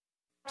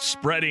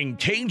Spreading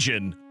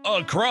Cajun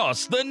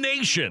across the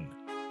nation.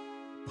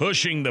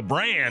 Pushing the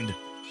brand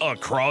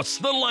across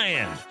the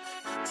land.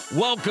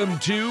 Welcome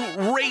to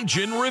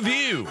Ragin'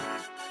 Review.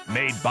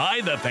 Made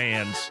by the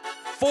fans,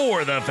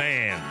 for the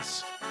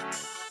fans.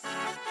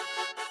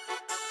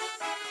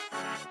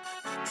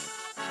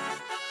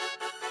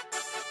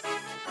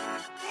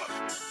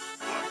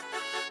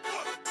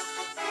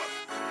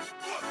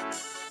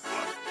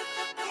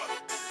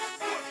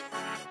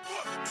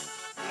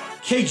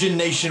 Cajun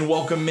Nation,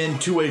 welcome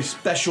into a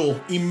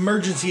special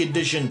emergency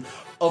edition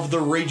of the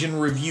Ragin'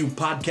 Review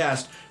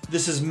podcast.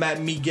 This is Matt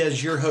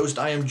Miguez, your host.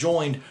 I am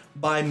joined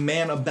by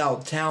Man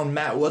About Town.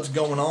 Matt, what's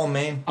going on,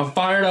 man? I'm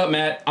fired up,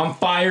 Matt. I'm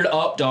fired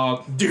up,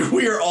 dog. Dude,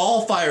 we are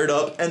all fired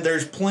up, and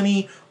there's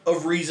plenty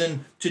of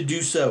reason to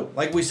do so.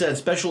 Like we said,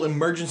 special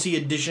emergency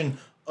edition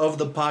of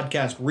the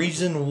podcast.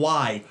 Reason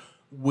why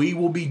we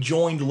will be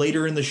joined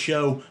later in the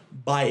show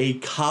by a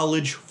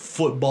college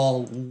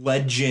football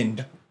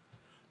legend.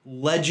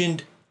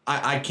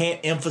 I can't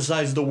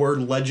emphasize the word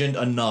legend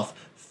enough.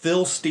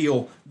 Phil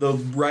Steele, the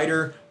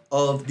writer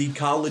of the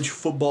College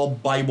Football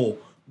Bible,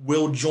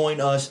 will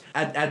join us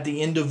at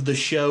the end of the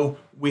show.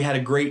 We had a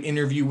great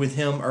interview with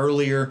him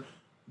earlier.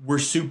 We're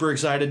super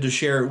excited to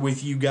share it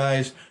with you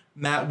guys.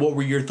 Matt, what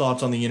were your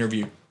thoughts on the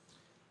interview?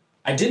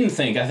 I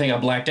think I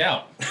blacked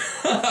out,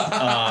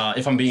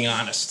 if I'm being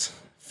honest.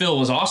 Phil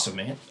was awesome,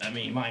 man. I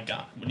mean, my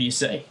God, what do you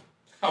say?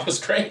 That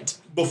was great.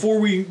 Before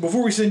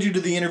we send you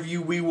to the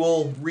interview, we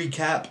will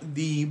recap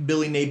the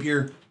Billy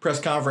Napier press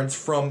conference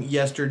from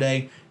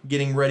yesterday,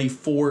 getting ready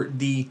for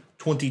the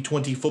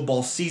 2020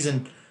 football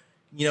season.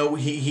 You know,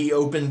 he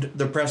opened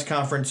the press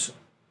conference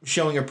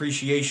showing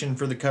appreciation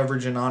for the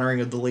coverage and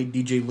honoring of the late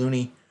DJ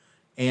Looney,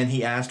 and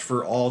he asked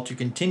for all to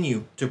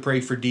continue to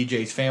pray for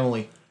DJ's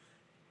family.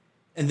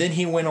 And then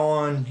he went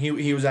on,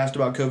 he was asked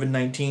about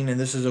COVID-19, and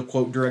this is a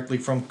quote directly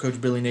from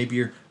Coach Billy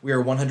Napier. "We are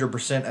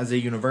 100% as a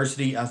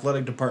university,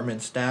 athletic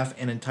department, staff,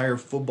 and entire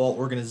football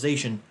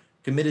organization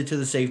committed to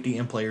the safety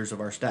and players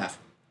of our staff.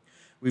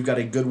 We've got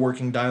a good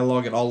working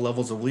dialogue at all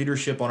levels of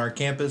leadership on our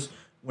campus.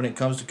 When it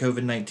comes to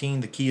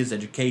COVID-19, the key is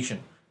education.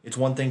 It's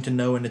one thing to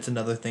know and it's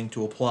another thing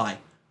to apply.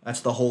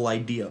 That's the whole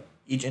idea.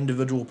 Each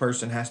individual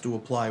person has to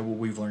apply what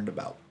we've learned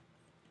about."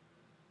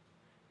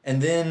 And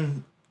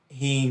then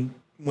he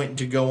went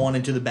to go on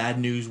into the bad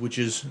news, which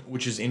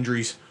is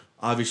injuries.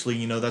 Obviously,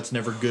 you know, that's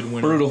never good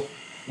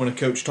when a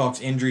coach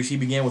talks injuries. He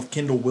began with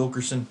Kendall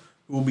Wilkerson,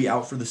 who will be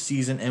out for the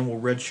season and will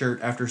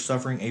redshirt after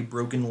suffering a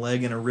broken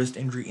leg and a wrist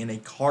injury in a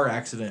car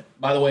accident.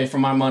 By the way, for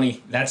my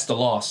money, that's the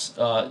loss.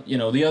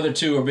 The other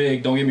two are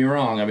big, don't get me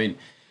wrong. I mean,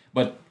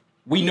 but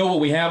we know what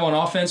we have on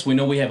offense. We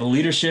know we have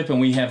leadership and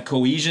we have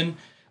cohesion.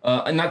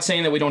 I'm not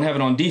saying that we don't have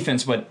it on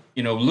defense, but,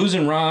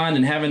 losing Ron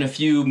and having a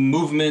few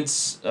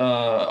movements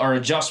or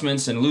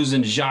adjustments and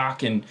losing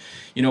Jacques and,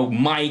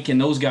 Mike and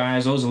those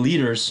guys, those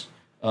leaders,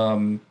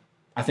 I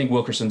think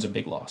Wilkerson's a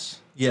big loss.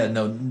 Yeah,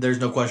 no, there's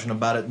no question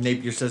about it.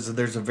 Napier says that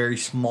there's a very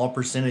small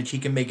percentage he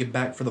can make it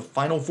back for the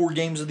final 4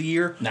 games of the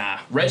year. Nah,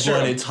 redshirt.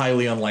 But it's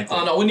highly unlikely.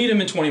 Oh, no, we need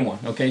him in 21,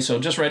 okay? So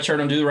just redshirt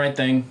him, do the right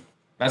thing.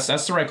 That's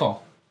the right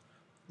call.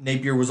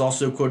 Napier was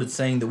also quoted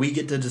saying that we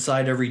get to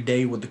decide every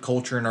day what the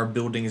culture in our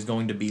building is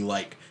going to be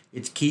like.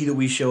 It's key that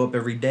we show up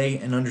every day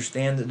and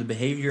understand that the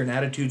behavior and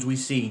attitudes we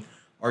see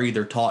are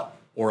either taught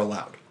or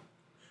allowed.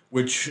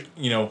 Which,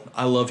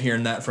 I love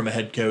hearing that from a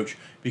head coach,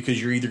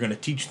 because you're either going to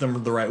teach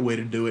them the right way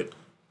to do it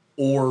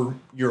or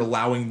you're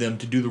allowing them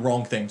to do the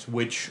wrong things,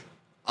 which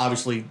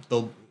obviously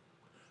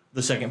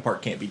the second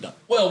part can't be done.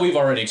 Well, we've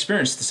already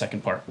experienced the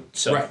second part,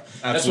 so right.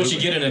 That's what you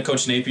get in a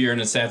Coach Napier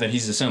and the staff that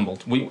he's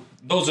assembled.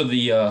 Those are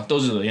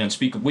the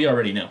unspeakable. We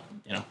already know.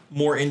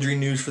 More injury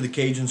news for the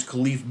Cajuns.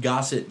 Khalif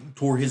Gossett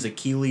tore his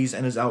Achilles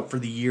and is out for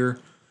the year,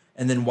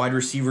 and then wide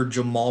receiver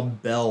Jamal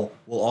Bell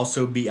will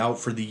also be out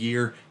for the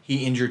year.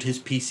 He injured his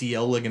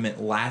PCL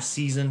ligament last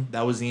season.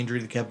 That was the injury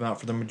that kept him out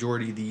for the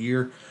majority of the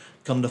year.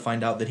 Come to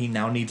find out that he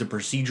now needs a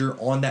procedure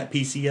on that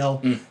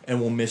PCL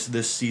and will miss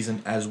this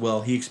season as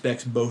well. He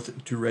expects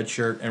both to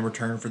redshirt and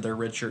return for their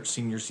redshirt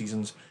senior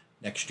seasons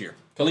next year.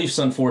 Khalif's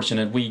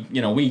unfortunate.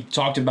 We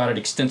talked about it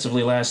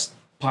extensively last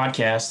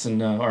podcast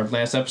and our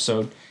last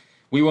episode.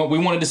 We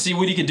wanted to see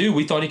what he could do.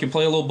 We thought he could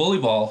play a little bully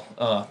ball.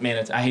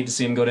 I hate to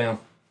see him go down.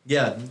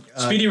 Yeah.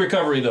 Speedy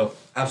recovery, though.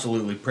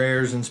 Absolutely.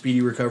 Prayers and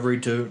speedy recovery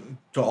to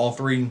all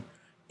 3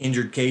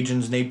 injured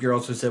Cajuns. Napier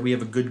also said we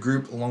have a good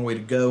group, a long way to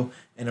go,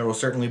 and it will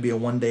certainly be a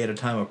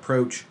one-day-at-a-time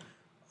approach.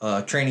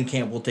 Training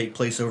camp will take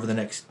place over the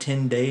next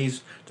 10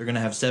 days. They're going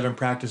to have 7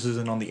 practices,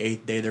 and on the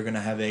 8th day, they're going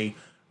to have a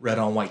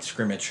red-on-white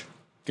scrimmage.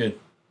 Good.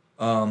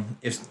 He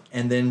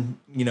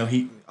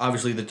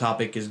obviously the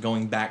topic is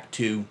going back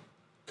to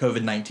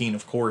COVID-19,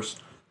 of course.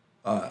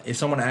 If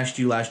someone asked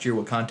you last year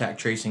what contact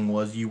tracing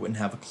was, you wouldn't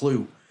have a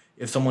clue.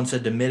 If someone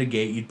said to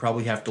mitigate, you'd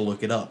probably have to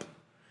look it up.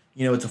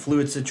 It's a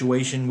fluid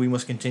situation. We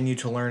must continue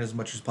to learn as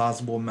much as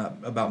possible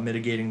about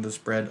mitigating the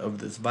spread of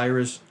this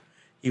virus.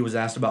 He was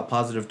asked about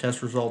positive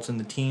test results in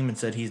the team and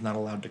said he's not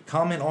allowed to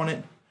comment on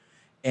it.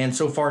 And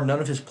so far, none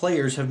of his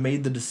players have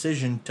made the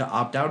decision to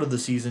opt out of the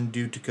season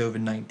due to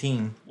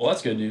COVID-19. Well,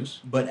 that's good news.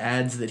 But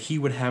adds that he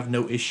would have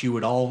no issue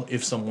at all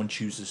if someone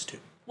chooses to.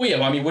 Well,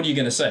 yeah, I mean, what are you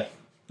going to say?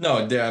 No,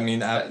 I mean...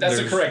 that's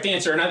the correct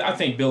answer, and I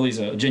think Billy's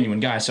a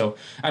genuine guy, so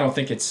I don't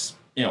think it's,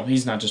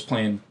 he's not just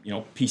playing,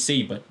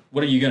 PC, but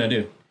what are you going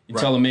to do? You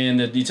tell a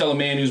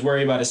man who's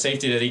worried about his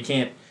safety that he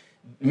can't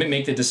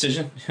make the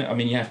decision. I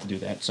mean, you have to do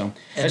that. So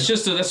that's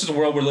just the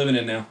world we're living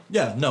in now.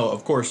 Yeah, no,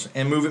 of course.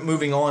 And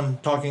moving on,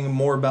 talking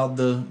more about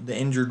the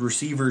injured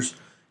receivers,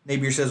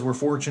 Napier says we're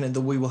fortunate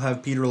that we will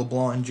have Peter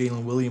LeBlanc and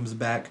Jalen Williams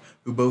back,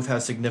 who both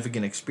have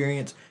significant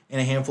experience, and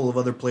a handful of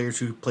other players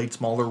who played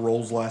smaller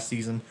roles last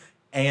season.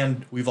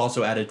 And we've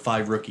also added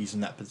 5 rookies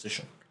in that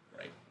position.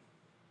 Right.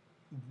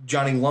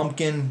 Johnny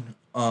Lumpkin.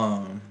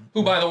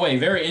 Who, by the way,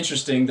 very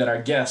interesting that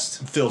our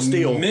guest Phil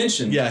Steele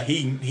mentioned. Yeah,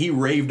 he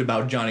raved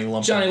about Johnny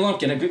Lumpkin. Johnny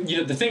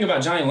Lumpkin. The thing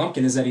about Johnny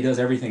Lumpkin is that he does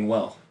everything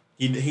well.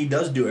 He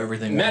does do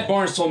everything Matt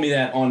Barnes told me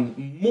that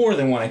on more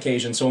than one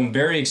occasion, so I'm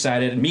very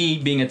excited. Me,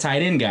 being a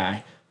tight end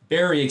guy,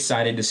 very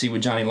excited to see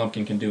what Johnny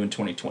Lumpkin can do in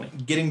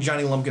 2020. Getting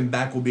Johnny Lumpkin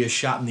back will be a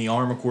shot in the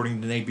arm,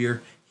 according to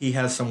Napier. He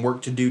has some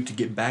work to do to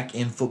get back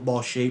in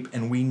football shape,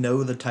 and we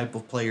know the type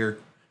of player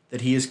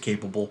that he is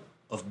capable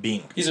of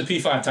being. He's a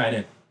P5 tight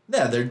end.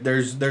 Yeah,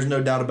 there's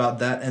no doubt about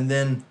that. And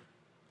then,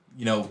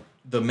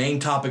 the main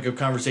topic of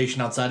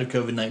conversation outside of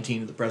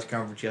COVID-19 at the press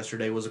conference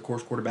yesterday was, of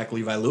course, quarterback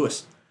Levi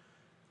Lewis.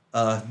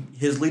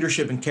 His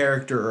leadership and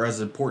character are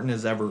as important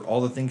as ever.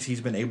 All the things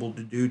he's been able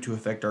to do to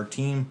affect our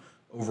team.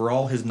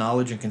 Overall, his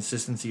knowledge and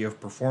consistency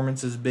of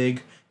performance is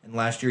big, and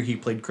last year he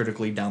played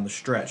critically down the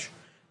stretch.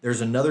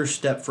 There's another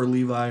step for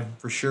Levi.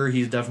 For sure,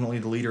 he's definitely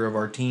the leader of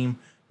our team.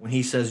 When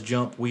he says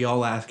jump, we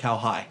all ask how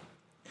high.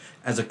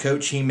 As a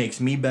coach, he makes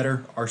me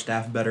better, our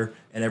staff better,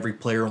 and every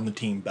player on the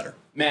team better.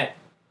 Matt,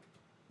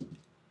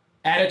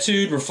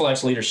 attitude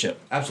reflects leadership.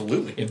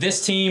 Absolutely. If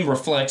this team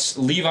reflects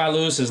Levi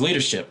Lewis's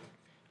leadership,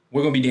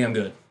 we're going to be damn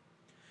good.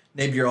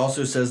 Napier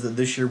also says that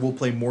this year we'll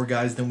play more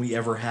guys than we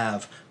ever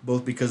have,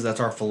 both because that's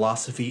our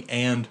philosophy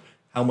and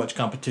how much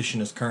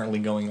competition is currently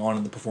going on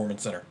in the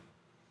Performance Center.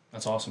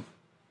 That's awesome.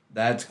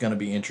 That's going to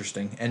be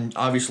interesting. And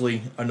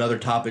obviously, another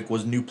topic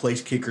was new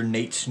place kicker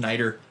Nate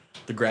Snyder,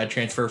 the grad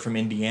transfer from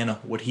Indiana,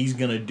 what he's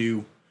going to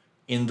do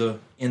in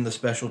the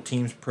special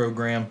teams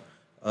program.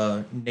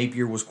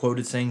 Napier was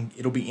quoted saying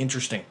it'll be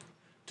interesting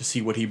to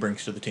see what he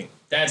brings to the team.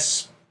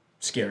 That's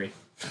scary.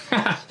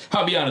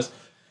 I'll be honest.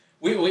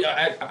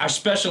 Our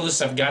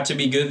specialists have got to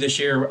be good this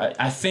year.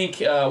 I think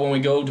when we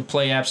go to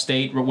play App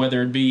State,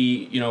 whether it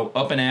be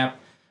up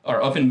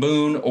in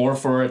Boone or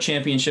for a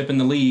championship in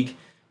the league,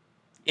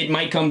 it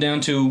might come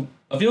down to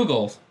a field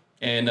goal,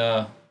 and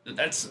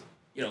that's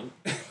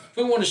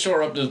we want to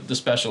shore up the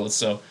specialists.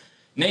 So,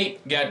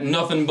 Nate, got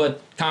nothing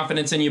but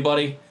confidence in you,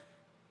 buddy.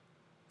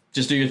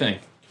 Just do your thing.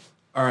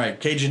 All right,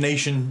 Cajun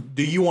Nation,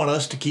 do you want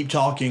us to keep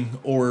talking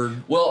or?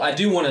 Well, I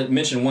do want to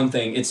mention one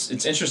thing.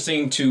 It's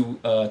interesting to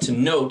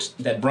note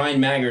that Brian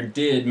Maggard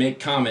did make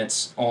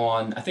comments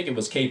on, I think it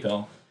was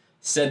KPEL,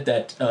 said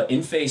that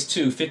in Phase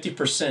 2,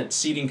 50%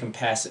 seating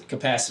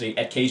capacity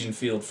at Cajun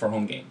Field for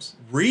home games.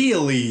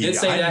 Really? Did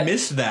say I that.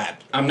 missed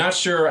that. I'm not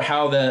sure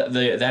how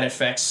that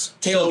affects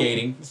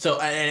tailgating. So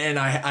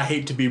I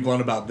hate to be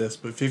blunt about this,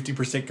 but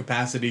 50%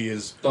 capacity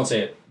is Don't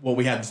say it. what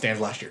we had in the stands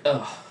last year.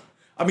 Ugh.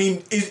 I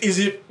mean, is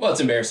it? Well, it's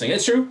embarrassing.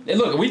 It's true. And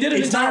look, we did an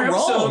It's entire not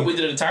episode. wrong. We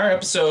did an entire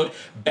episode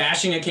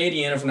bashing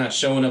Acadiana for not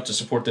showing up to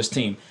support this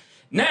team.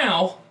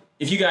 Now,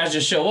 if you guys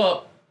just show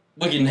up,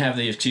 we can have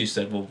the excuse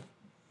that we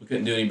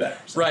couldn't do any better.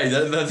 So. Right,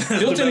 that's the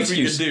Built-in best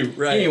excuse. we could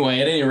do. Right. Anyway,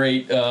 at any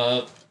rate,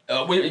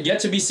 we're yet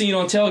to be seen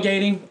on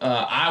tailgating.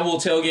 I will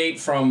tailgate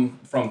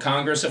from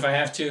Congress if I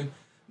have to,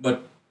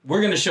 but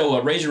we're going to show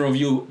up. Rage and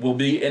Review will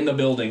be in the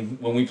building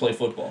when we play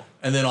football.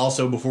 And then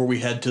also, before we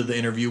head to the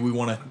interview, we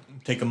want to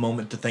take a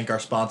moment to thank our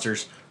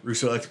sponsors,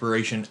 Russo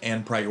Exploration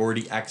and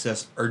Priority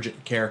Access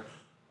Urgent Care.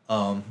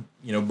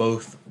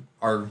 Both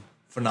are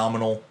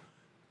phenomenal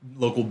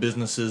local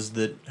businesses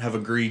that have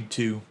agreed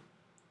to,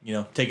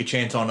 take a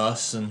chance on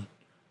us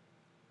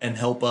and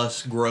help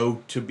us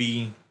grow to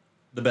be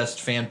the best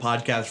fan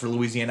podcast for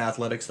Louisiana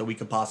athletics that we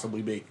could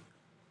possibly be.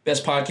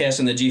 Best podcast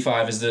in the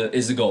G5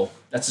 is the goal.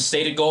 That's the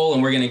stated goal,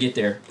 and we're going to get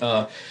there.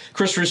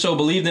 Chris Russo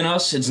believed in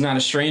us. It's not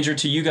a stranger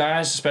to you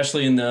guys,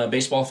 especially in the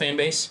baseball fan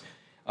base.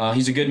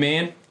 He's a good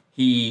man.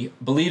 He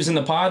believes in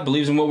the pod,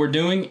 believes in what we're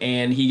doing,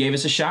 and he gave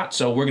us a shot.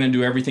 So we're going to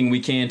do everything we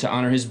can to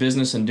honor his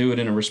business and do it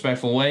in a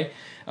respectful way.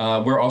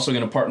 We're also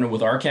going to partner with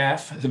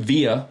RCAF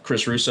via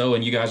Chris Russo,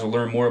 and you guys will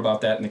learn more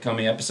about that in the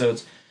coming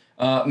episodes.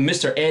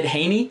 Mr. Ed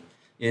Haney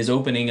is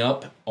opening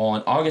up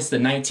on August the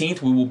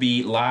 19th. We will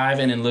be live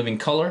and in living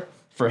color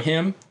for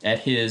him at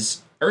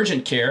his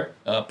urgent care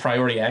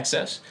priority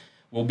access.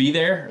 We'll be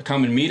there.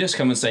 Come and meet us.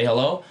 Come and say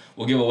hello.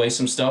 We'll give away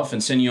some stuff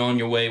and send you on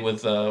your way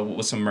with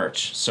some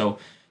merch. So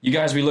you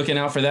guys be looking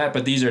out for that.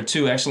 But these are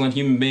two excellent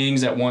human beings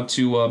that want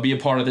to be a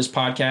part of this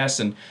podcast,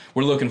 and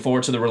we're looking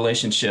forward to the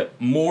relationship.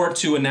 More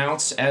to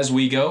announce as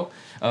we go.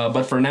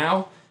 But for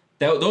now,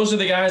 those are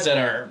the guys that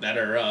are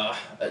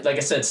like I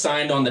said,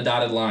 signed on the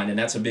dotted line, and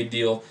that's a big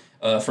deal.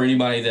 for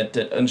anybody that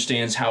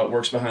understands how it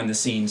works behind the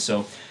scenes.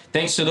 So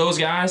thanks to those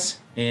guys,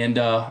 and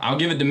I'll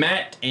give it to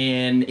Matt,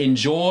 and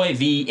enjoy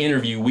the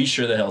interview. We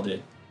sure the hell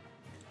did.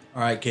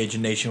 All right,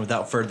 Cajun Nation,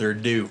 without further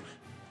ado,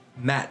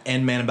 Matt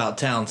and Man About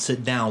Town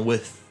sit down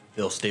with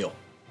Phil Steele.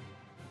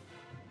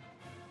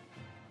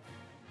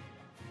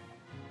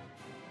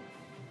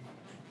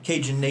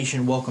 Cajun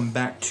Nation, welcome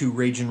back to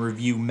Rage and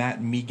Review.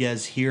 Matt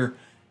Miguez here,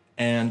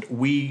 and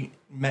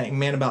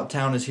Man About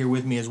Town is here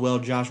with me as well.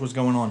 Josh, what's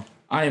going on?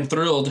 I am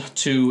thrilled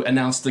to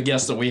announce the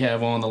guest that we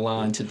have on the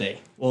line today.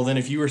 Well, then,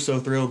 if you were so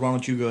thrilled, why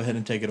don't you go ahead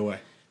and take it away?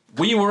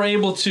 We were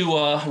able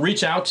to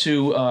reach out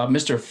to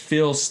Mr.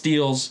 Phil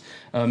Steele's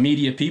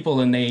media people,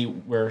 and they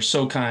were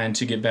so kind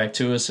to get back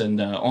to us.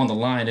 And on the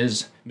line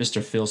is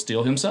Mr. Phil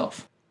Steele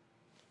himself.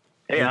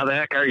 Hey, how the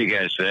heck are you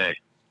guys today?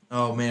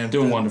 Oh man,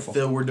 doing Phil, wonderful.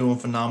 Phil, we're doing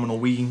phenomenal.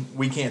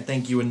 We can't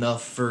thank you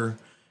enough for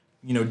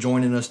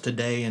joining us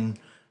today and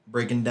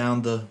breaking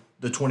down the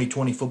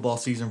 2020 football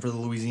season for the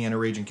Louisiana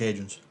Raging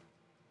Cajuns.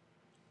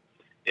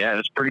 Yeah,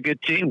 it's a pretty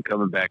good team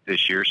coming back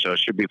this year, so it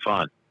should be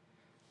fun.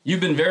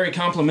 You've been very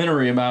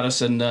complimentary about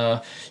us, and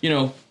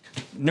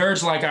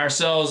nerds like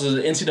ourselves,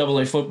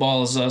 NCAA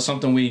football is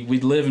something we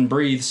live and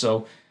breathe.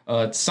 So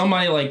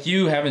somebody like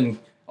you having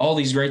all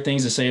these great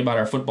things to say about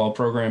our football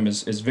program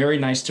is very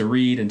nice to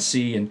read and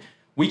see, and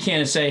we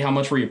can't say how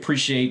much we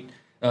appreciate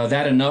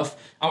that enough.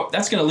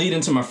 That's going to lead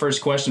into my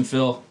first question,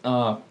 Phil.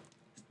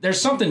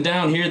 There's something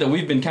down here that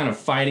we've been kind of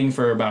fighting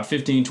for about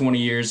 15, 20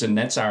 years, and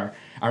that's our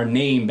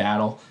name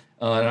battle.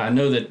 And I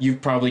know that you've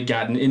probably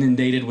gotten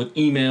inundated with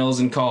emails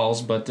and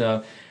calls, but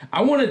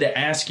I wanted to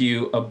ask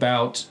you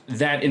about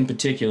that in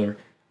particular.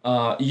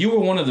 You were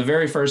one of the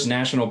very first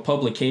national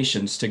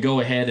publications to go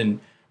ahead and,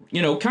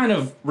 kind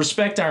of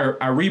respect our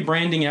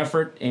rebranding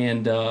effort,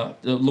 and the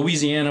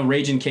Louisiana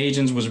Raging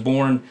Cajuns was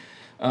born,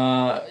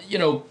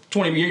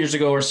 20 years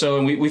ago or so,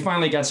 and we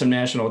finally got some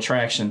national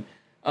traction.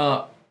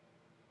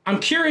 I'm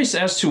curious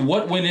as to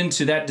what went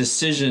into that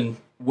decision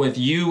with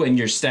you and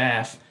your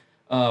staff.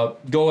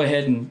 Go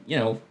ahead and,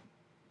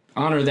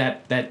 honor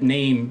that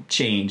name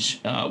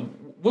change.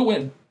 What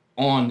went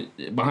on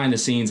behind the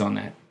scenes on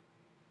that?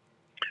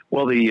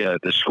 Well,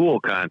 the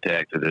school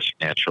contacted us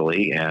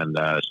naturally and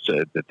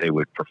said that they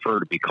would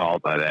prefer to be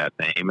called by that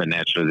name. And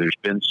naturally, there's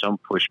been some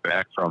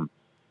pushback from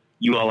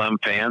ULM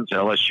fans,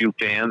 LSU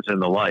fans, and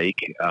the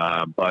like.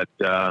 But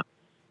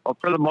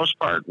for the most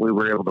part, we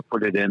were able to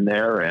put it in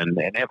there and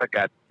haven't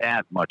got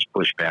that much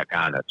pushback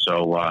on it.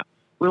 So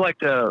we like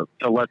to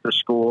let the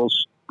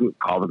schools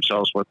call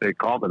themselves what they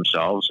call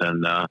themselves,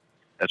 and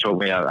that's what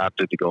we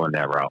opted to go in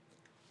that route.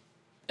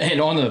 And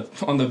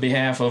on the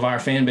behalf of our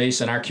fan base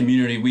and our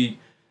community, we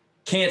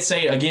can't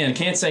say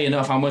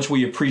enough how much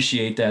we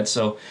appreciate that.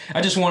 So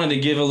I just wanted to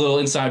give a little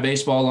inside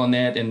baseball on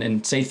that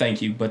and say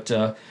thank you. But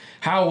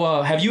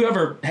how have you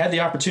ever had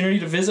the opportunity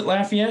to visit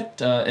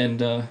Lafayette?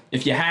 And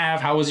if you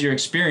have, how was your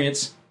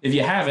experience? If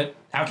you haven't,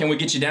 how can we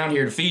get you down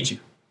here to feed you?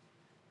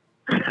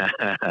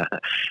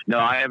 No,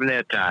 I haven't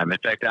had time. In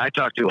fact, I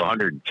talk to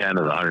 110 of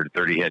the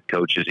 130 head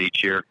coaches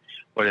each year,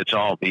 but it's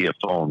all via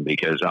phone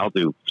because I'll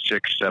do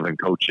 6-7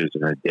 coaches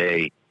in a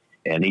day,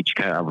 and each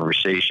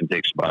conversation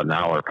takes about an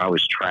hour. If I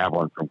was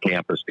traveling from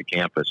campus to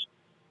campus,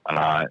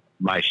 my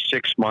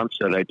 6 months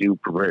that I do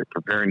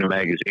preparing the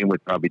magazine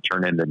would probably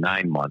turn into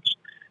 9 months,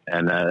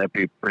 and that'd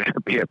be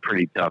a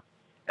pretty tough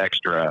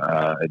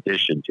extra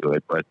addition to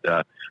it. But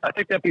I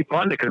think that'd be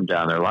fun to come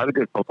down there. A lot of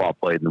good football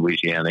played in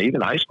Louisiana.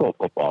 Even high school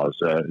football is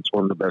it's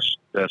one of the best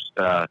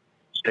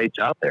states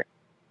out there.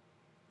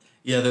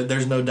 Yeah,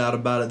 there's no doubt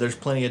about it. There's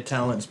plenty of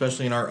talent,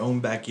 especially in our own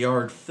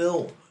backyard.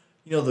 Phil,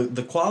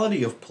 the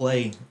quality of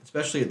play,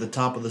 especially at the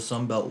top of the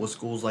Sun Belt with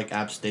schools like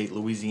App State,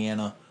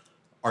 Louisiana,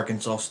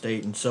 Arkansas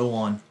State, and so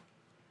on,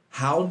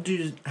 how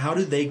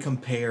do they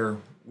compare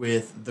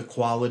with the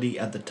quality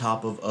at the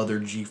top of other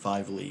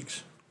G5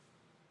 leagues?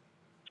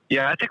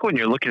 Yeah, I think when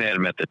you're looking at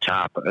them at the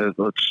top,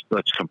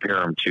 let's compare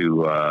them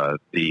to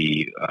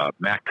the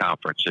MAC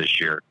conference this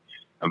year.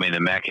 I mean,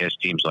 the MAC has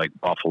teams like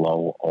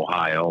Buffalo,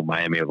 Ohio,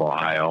 Miami of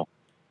Ohio,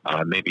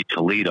 maybe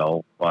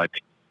Toledo, but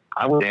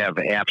I would have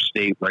App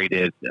State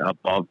rated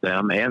above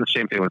them, and the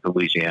same thing with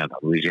Louisiana.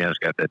 Louisiana's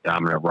got that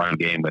dominant run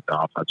game with the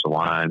offensive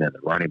line and the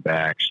running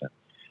backs. And,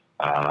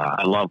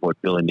 I love what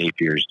Billy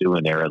Napier is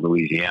doing there at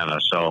Louisiana.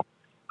 So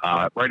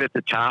right at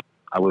the top,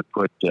 I would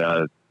put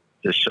the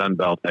Sun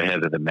Belt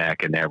ahead of the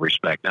MAC in that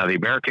respect. Now, the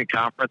American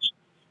Conference,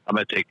 I'm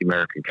going to take the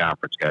American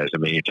Conference, guys. I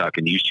mean, you're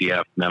talking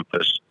UCF,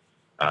 Memphis,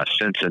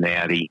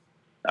 Cincinnati.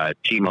 A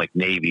team like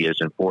Navy is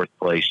in fourth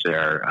place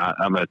there.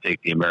 I'm going to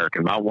take the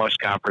American. Mount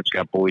West Conference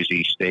got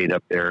Boise State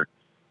up there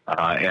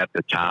at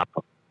the top.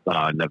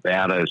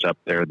 Nevada is up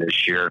there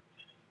this year.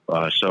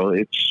 So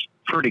it's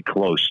pretty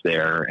close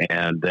there.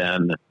 And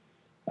then,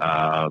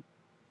 CUSA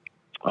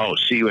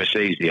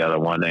is the other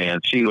one.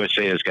 And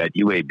CUSA has got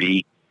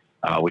UAB,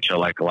 which I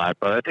like a lot,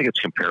 but I think it's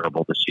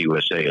comparable to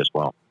CUSA as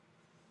well.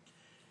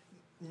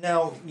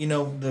 Now,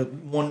 the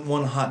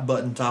one hot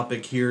button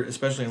topic here,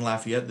 especially in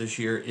Lafayette this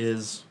year,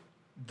 is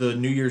the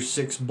New Year's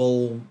Six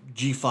Bowl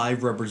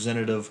G5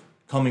 representative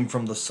coming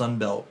from the Sun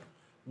Belt.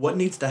 What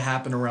needs to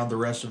happen around the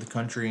rest of the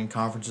country in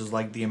conferences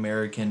like the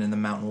American and the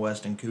Mountain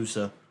West and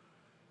CUSA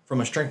from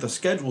a strength of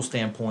schedule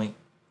standpoint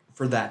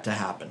for that to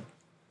happen?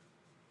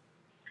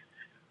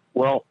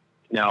 Well,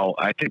 now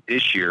I think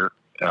this year,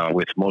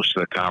 with most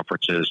of the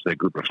conferences, the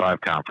Group of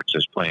 5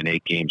 conferences playing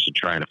 8 games and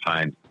trying to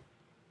find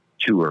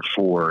 2 or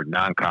 4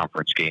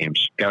 non-conference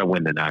games, got to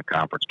win the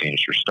non-conference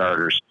games for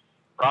starters.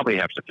 Probably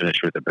have to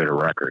finish with a better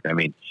record. I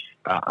mean,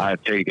 I'll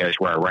tell you guys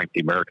where I ranked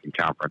the American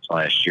Conference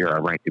last year. I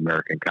ranked the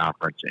American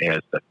Conference as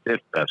the 5th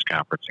best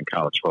conference in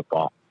college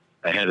football,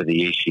 ahead of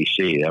the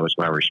ACC. That was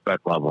my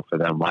respect level for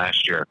them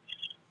last year.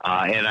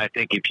 And I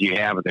think if you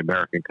have the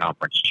American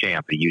Conference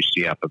champ, the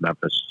UCF of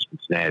Memphis,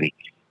 Cincinnati,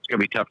 it's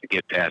going to be tough to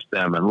get past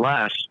them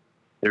unless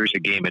there's a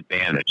game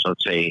advantage.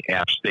 Let's say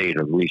App State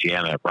or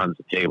Louisiana runs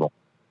the table,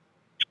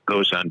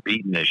 goes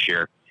unbeaten this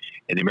year,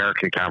 and the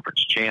American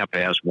Conference champ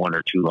has 1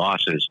 or 2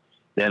 losses,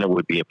 then it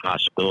would be a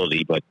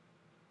possibility. But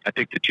I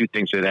think the 2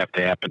 things that have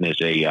to happen is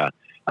a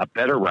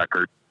better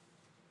record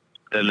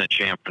than the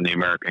champ from the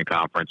American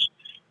Conference,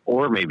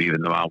 or maybe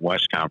even the Mountain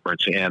West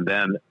Conference, and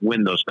then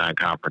win those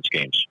non-conference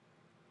games.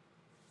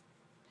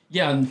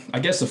 Yeah, and I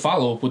guess the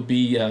follow-up would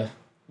be,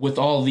 with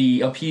all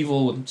the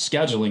upheaval and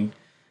scheduling,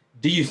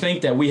 do you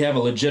think that we have a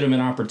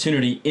legitimate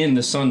opportunity in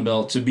the Sun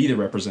Belt to be the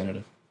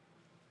representative?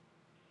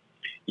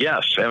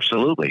 Yes,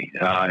 absolutely.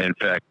 In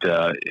fact,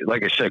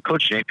 like I said,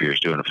 Coach Napier is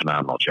doing a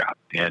phenomenal job.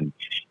 And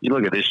you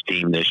look at this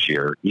team this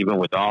year, even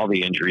with all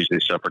the injuries they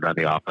suffered on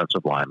the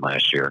offensive line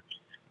last year,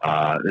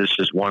 this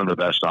is one of the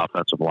best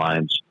offensive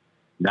lines,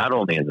 not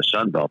only in the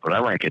Sun Belt, but I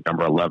rank it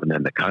number 11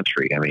 in the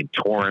country. I mean,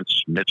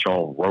 Torrance,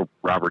 Mitchell,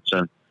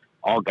 Robertson,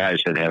 all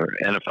guys that have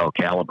NFL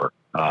caliber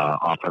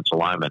offensive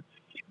linemen.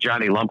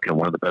 Johnny Lumpkin,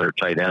 one of the better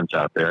tight ends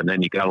out there. And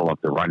then you got to love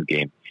the run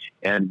game.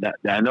 And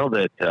I know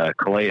that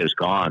Calais is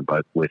gone,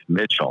 but with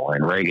Mitchell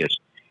and Regis,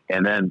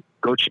 and then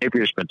Coach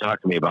Napier's been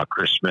talking to me about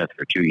Chris Smith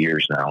for 2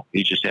 years now.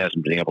 He just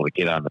hasn't been able to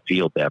get on the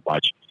field that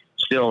much.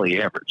 Still, he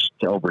averaged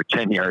over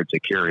 10 yards a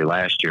carry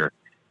last year.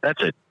 That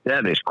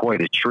is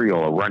quite a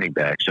trio of running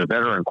backs. So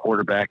veteran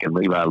quarterback and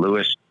Levi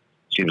Lewis,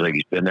 seems like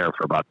he's been there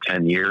for about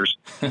 10 years.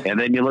 And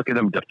then you look at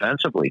him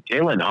defensively.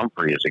 Taylon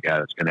Humphrey is a guy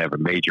that's going to have a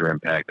major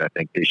impact, I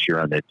think, this year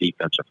on the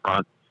defensive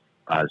front.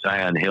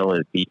 Zion Hill,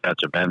 at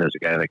defensive end, is a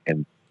guy that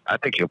can, I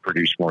think he'll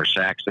produce more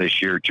sacks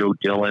this year. Joe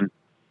Dillon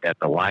at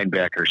the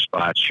linebacker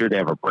spot should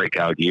have a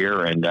breakout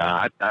year. And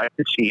I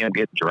could see him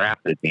get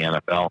drafted in the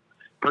NFL.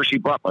 Percy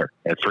Butler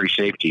at free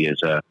safety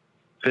is a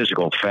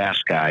physical,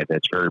 fast guy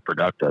that's very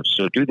productive.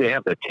 So do they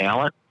have the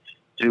talent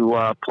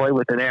to play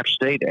with an App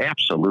State?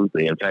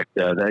 Absolutely. In fact,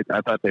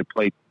 I thought they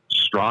played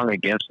strong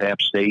against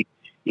App State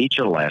each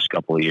of the last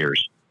couple of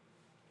years.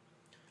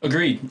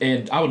 Agreed.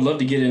 And I would love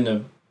to get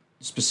into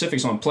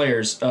specifics on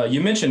players.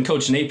 You mentioned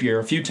Coach Napier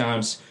a few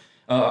times.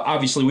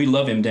 Obviously, we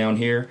love him down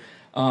here.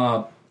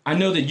 I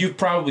know that you've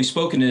probably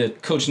spoken to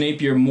Coach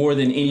Napier more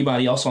than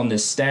anybody else on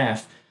this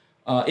staff.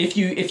 If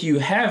you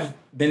have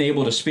been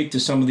able to speak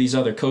to some of these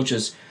other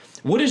coaches,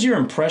 what is your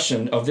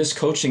impression of this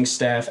coaching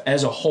staff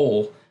as a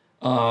whole?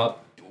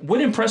 What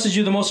impresses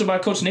you the most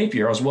about Coach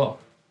Napier as well?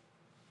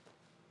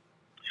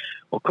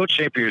 Well, Coach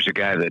Napier is a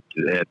guy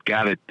that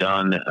got it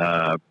done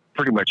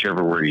pretty much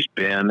everywhere he's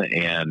been.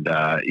 And,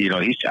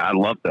 I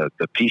love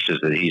the pieces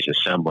that he's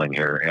assembling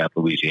here at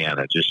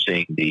Louisiana, just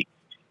seeing the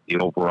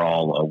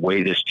overall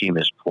way this team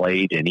has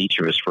played in each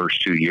of his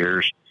first 2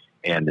 years,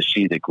 and to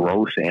see the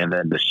growth and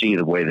then to see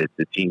the way that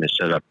the team is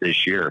set up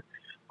this year.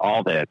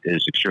 All that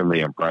is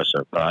extremely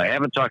impressive. I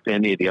haven't talked to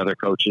any of the other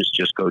coaches,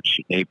 just Coach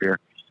Napier.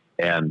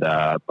 And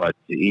but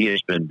he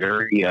has been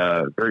very,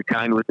 very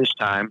kind with his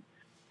time.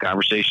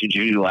 Conversations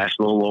usually last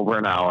a little over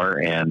an hour,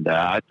 and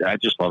I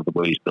just love the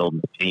way he's building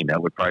the team.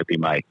 That would probably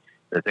be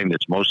the thing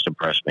that's most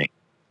impressed me.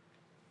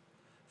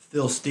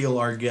 Phil Steele,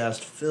 our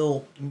guest.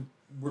 Phil,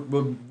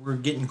 we're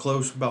getting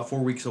close, about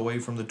 4 weeks away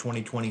from the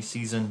 2020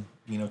 season,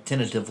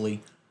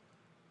 tentatively.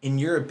 In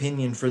your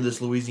opinion, for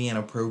this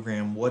Louisiana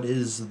program, what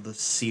is the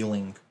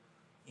ceiling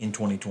in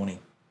 2020?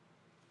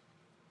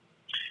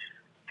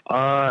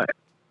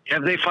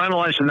 Have they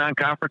finalized the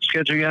non-conference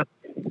schedule yet?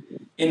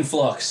 In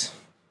flux.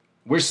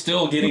 We're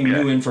still getting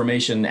new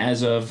information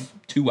as of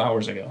 2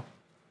 hours ago.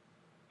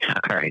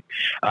 All right.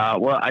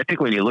 Well, I think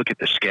when you look at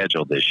the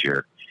schedule this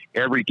year,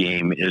 every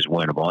game is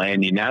winnable.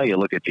 And now you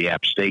look at the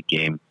App State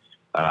game,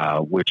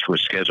 which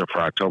was scheduled for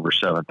October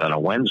 7th on a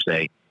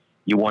Wednesday.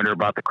 You wonder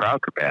about the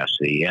crowd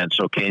capacity. And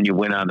so can you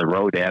win on the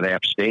road at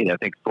App State? I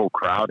think full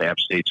crowd, App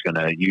State's going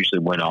to usually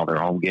win all their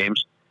home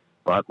games.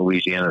 But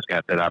Louisiana's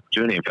got that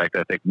opportunity. In fact,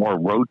 I think more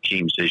road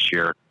teams this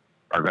year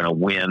are going to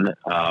win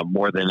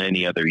more than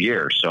any other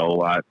year.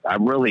 So I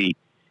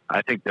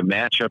think the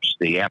matchups,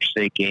 the App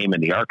State game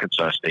and the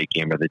Arkansas State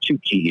game, are the 2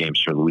 key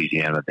games for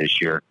Louisiana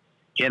this year.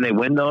 Can they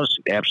win those?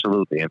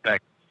 Absolutely. In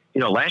fact,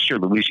 last year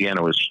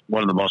Louisiana was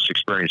one of the most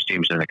experienced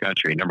teams in the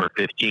country, number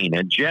 15.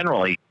 And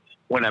generally,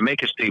 when I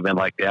make a statement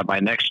like that, my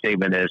next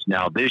statement is,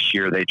 now this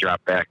year they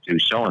dropped back to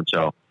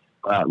so-and-so.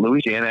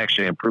 Louisiana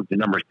actually improved to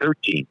number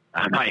 13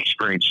 on my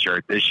experience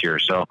chart this year.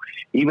 So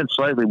even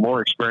slightly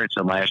more experience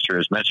than last year.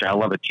 As mentioned, I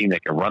love a team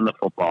that can run the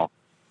football,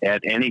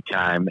 at any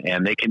time,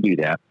 and they can do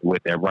that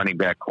with their running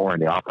back core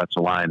and the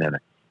offensive line and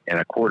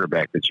a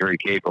quarterback that's very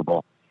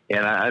capable.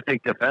 And I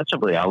think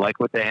defensively, I like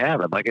what they have.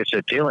 And like I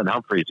said, Taylor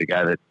Humphrey is a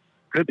guy that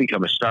could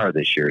become a star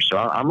this year. So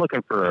I'm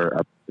looking for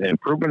an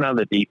improvement on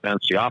the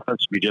defense, the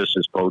offense to be just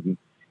as potent,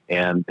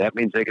 and that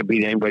means they can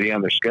beat anybody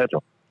on their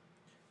schedule.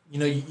 You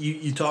know,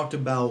 you talked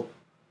about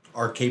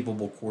our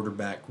capable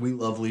quarterback. We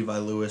love Levi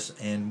Lewis,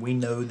 and we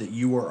know that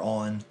you are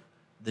on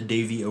the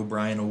Davey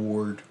O'Brien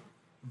Award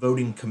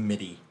voting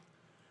committee.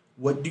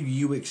 What do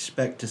you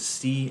expect to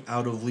see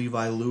out of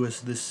Levi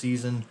Lewis this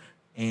season?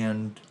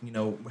 And, you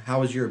know,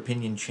 how has your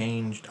opinion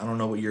changed? I don't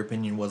know what your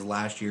opinion was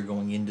last year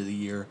going into the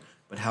year,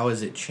 but how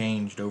has it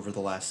changed over the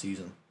last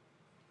season?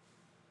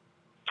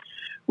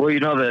 Well, you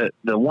know,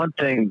 the one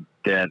thing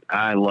that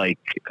I like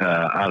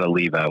out of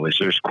Levi was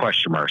there's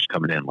question marks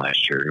coming in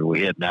last year.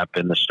 He had not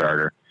been the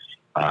starter.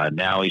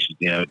 Now he's,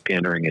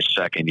 entering his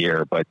second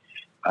year. But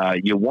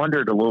you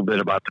wondered a little bit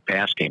about the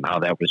pass game, how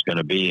that was going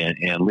to be.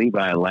 And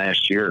Levi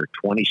last year,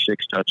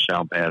 26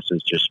 touchdown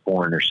passes, just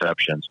 4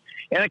 interceptions,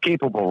 and a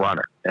capable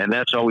runner. And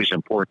that's always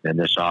important in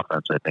this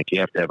offense. I think you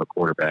have to have a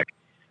quarterback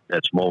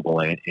that's mobile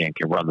and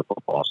can run the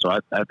football. So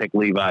I think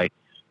Levi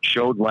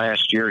showed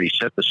last year. He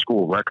set the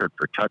school record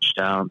for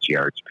touchdowns,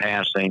 yards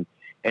passing,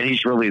 and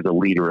he's really the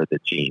leader of the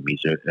team.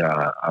 He's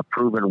a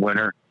proven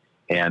winner.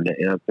 And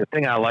the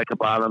thing I like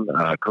about him,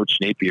 Coach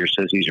Napier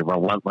says he's a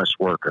relentless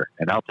worker,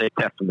 and I'll take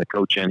that from the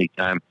coach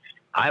anytime.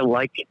 I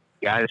like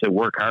guys that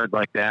work hard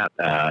like that.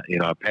 A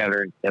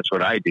pattern, that's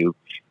what I do.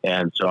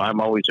 And so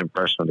I'm always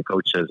impressed when the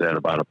coach says that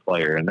about a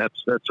player, and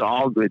that's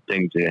all good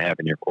things to have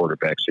in your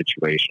quarterback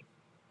situation.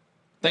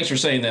 Thanks for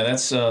saying that.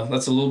 That's a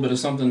little bit of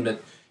something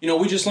that,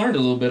 we just learned a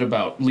little bit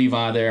about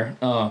Levi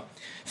there.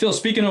 Phil,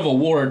 speaking of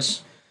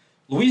awards,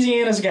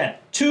 Louisiana's got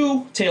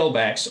 2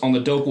 tailbacks on the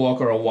Doak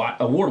Walker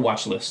Award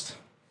watch list.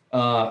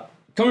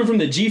 Coming from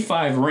the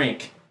G5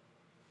 rank,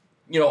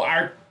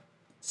 our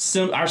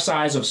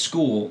size of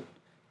school,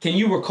 can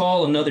you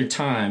recall another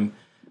time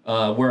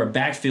where a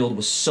backfield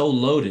was so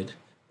loaded?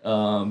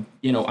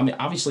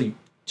 Obviously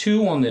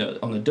 2 on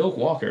the Doak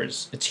Walker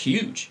it's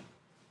huge.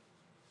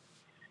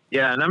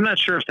 Yeah, and I'm not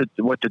sure if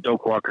what the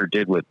Doak Walker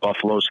did with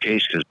Buffalo's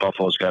case, because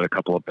Buffalo's got a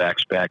couple of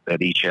backs back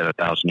that each had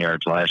 1,000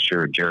 yards last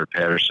year, Jared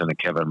Patterson and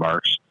Kevin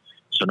Marks.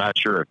 So not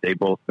sure if they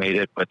both made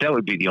it, but that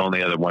would be the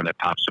only other one that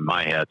pops in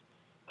my head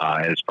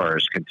as far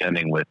as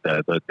contending with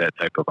that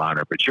type of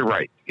honor. But you're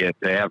right. If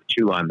they have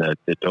 2 on the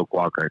Doak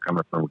Walker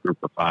coming from a group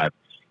of 5,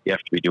 you have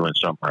to be doing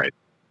something right.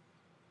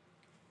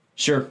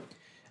 Sure.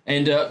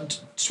 And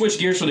switch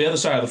gears to the other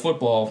side of the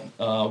football.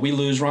 We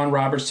lose Ron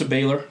Roberts to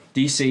Baylor,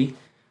 D.C.,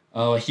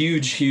 a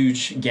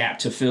huge gap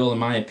to fill, in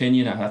my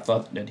opinion. I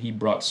thought that he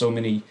brought so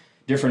many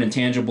different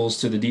intangibles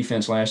to the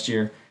defense last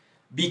year.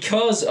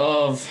 Because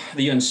of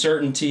the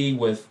uncertainty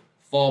with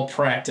fall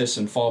practice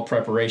and fall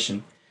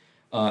preparation,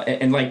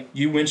 and like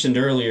you mentioned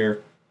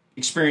earlier,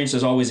 experience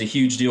is always a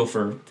huge deal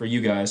for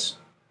you guys.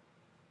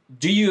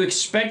 Do you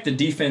expect the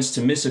defense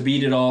to miss a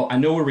beat at all? I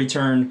know we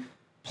return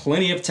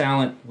plenty of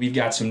talent. We've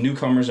got some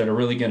newcomers that are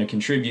really going to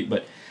contribute,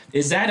 but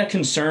is that a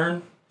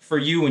concern for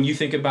you when you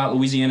think about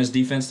Louisiana's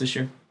defense this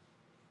year?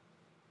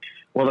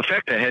 Well, the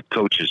fact that head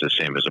coach is the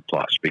same as a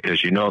plus,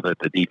 because you know that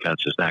the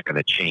defense is not going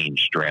to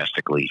change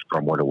drastically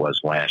from what it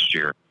was last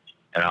year.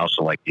 And I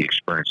also like the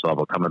experience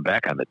level coming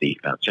back on the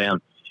defense.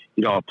 And,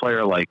 a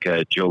player like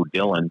Joe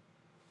Dillon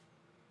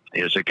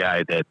is a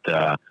guy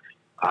that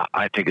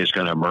I think is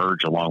going to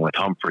emerge along with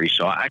Humphrey.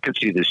 So I could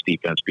see this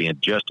defense being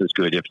just as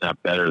good, if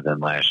not better, than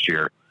last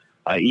year,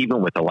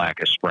 even with the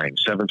lack of spring.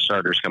 7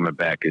 starters coming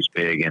back is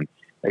big. And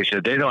like I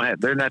said,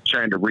 they're not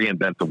trying to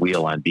reinvent the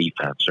wheel on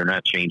defense. They're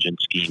not changing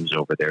schemes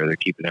over there. They're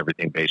keeping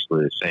everything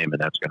basically the same,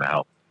 and that's going to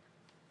help.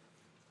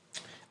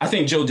 I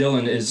think Joe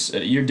Dillon is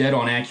you're dead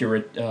on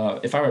accurate.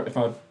 If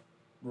I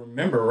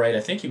remember right,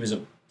 I think he was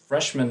a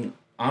freshman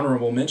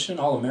honorable mention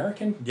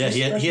All-American. Yeah,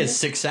 he had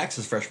 6 sacks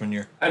his freshman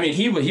year. I mean,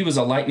 he was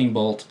a lightning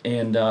bolt,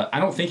 and I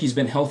don't think he's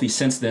been healthy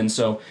since then.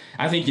 So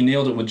I think you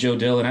nailed it with Joe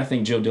Dillon. I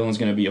think Joe Dillon's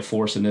going to be a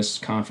force in this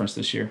conference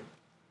this year.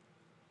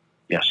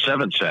 Yeah,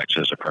 7 sacks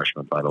as a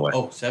freshman, by the way.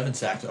 Oh, 7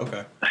 sacks.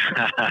 Okay.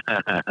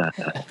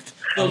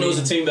 Phil knows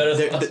the team better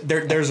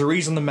than there's a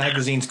reason the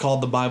magazine's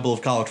called the Bible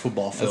of college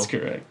football, Phil. That's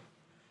correct.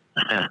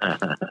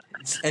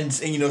 And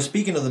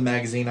speaking of the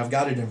magazine, I've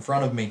got it in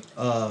front of me.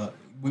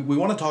 We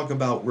want to talk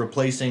about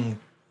replacing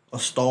a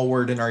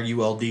stalwart in our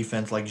UL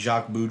defense like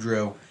Jacques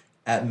Boudreau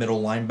at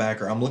middle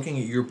linebacker. I'm looking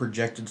at your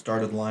projected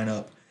started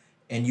lineup,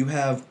 and you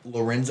have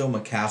Lorenzo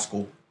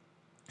McCaskill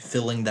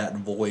filling that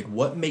void.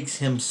 What makes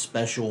him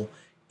special,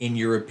 in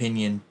your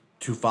opinion,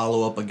 to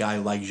follow up a guy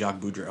like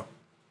Jacques Boudreau?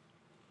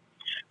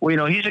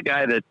 Well, he's a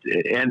guy that,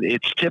 and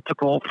it's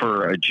typical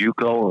for a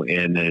JUCO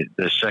in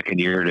the second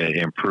year to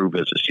improve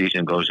as the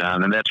season goes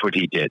on, and that's what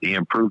he did. He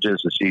improved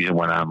as the season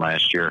went on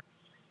last year,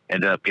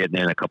 ended up getting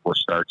in a couple of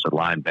starts at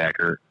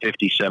linebacker,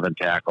 57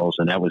 tackles,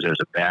 and that was as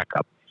a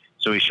backup.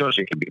 So he shows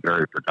he can be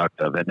very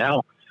productive. And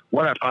now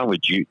what I find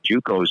with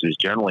JUCOs is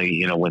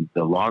generally, when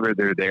the longer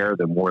they're there,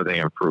 the more they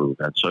improve.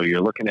 And so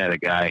you're looking at a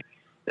guy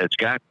that's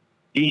got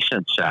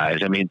decent size.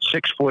 I mean,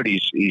 6 foot,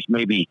 he's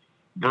maybe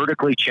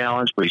vertically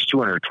challenged, but he's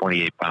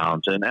 228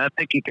 pounds, and I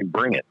think he can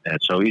bring it. And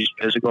so he's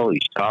physical,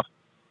 he's tough,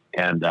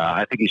 and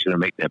I think he's going to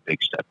make that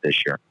big step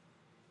this year.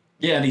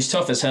 Yeah, and he's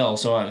tough as hell,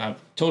 so I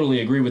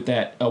totally agree with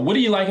that. What do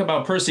you like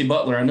about Percy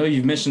Butler? I know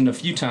you've mentioned a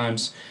few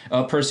times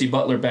Percy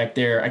Butler back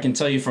there. I can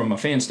tell you from a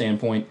fan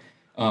standpoint,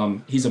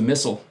 he's a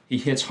missile. He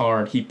hits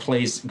hard. He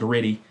plays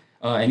gritty,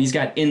 and he's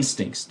got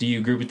instincts. Do you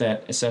agree with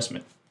that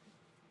assessment?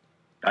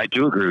 I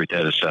do agree with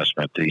that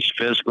assessment. He's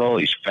physical,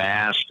 he's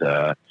fast,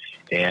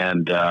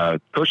 and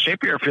Coach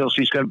Napier feels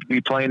he's going to be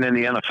playing in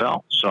the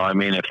NFL. So, I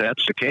mean, if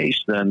that's the case,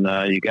 then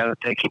you got to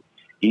think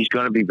he's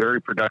going to be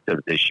very productive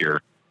this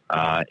year.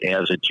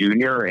 As a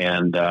junior,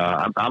 and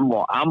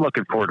I'm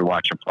looking forward to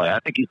watching him play. I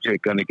think he's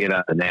going to get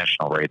on the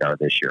national radar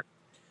this year.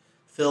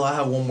 Phil, I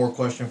have one more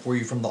question for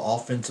you from the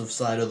offensive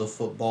side of the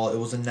football. It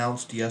was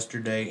announced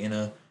yesterday in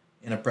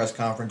a press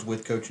conference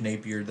with Coach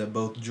Napier that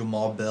both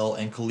Jamal Bell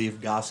and Khalif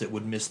Gossett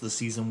would miss the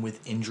season with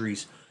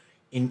injuries.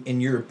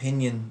 In your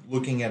opinion,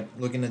 looking at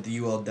the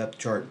UL depth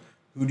chart,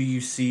 who do you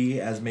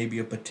see as maybe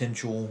a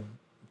potential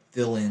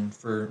fill-in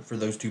for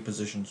those two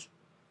positions?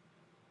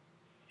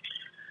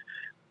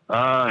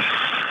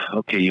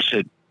 Okay, you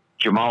said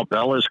Jamal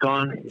Bell is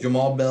gone?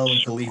 Jamal Bell and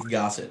Khalif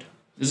Gossett.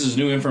 This is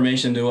new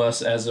information to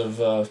us as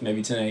of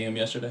maybe 10 a.m.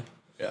 yesterday.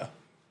 Yeah.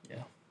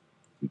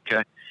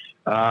 Okay.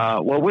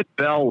 Well, with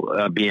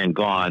Bell being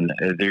gone,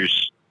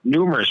 there's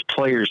numerous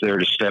players there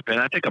to step in.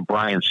 I think a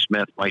Brian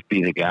Smith might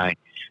be the guy.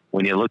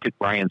 When you look at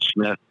Brian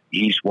Smith,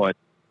 he's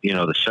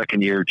the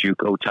second-year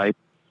JUCO type,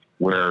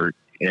 where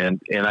and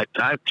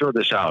I throw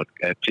this out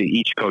to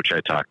each coach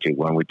I talk to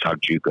when we talk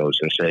JUCOs.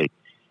 I say,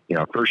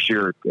 first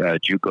year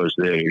JUCOs,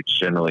 it's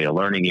generally a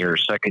learning year.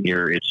 Second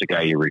year, it's the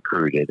guy you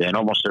recruited. And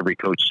almost every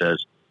coach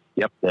says,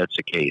 yep, that's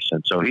the case.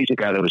 And so he's a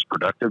guy that was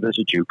productive as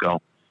a JUCO,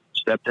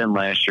 stepped in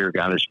last year,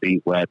 got his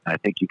feet wet. I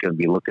think you can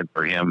be looking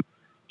for him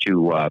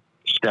to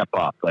step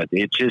up. But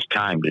it's his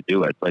time to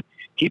do it. But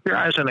keep your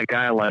eyes on a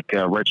guy like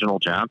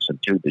Reginald Johnson,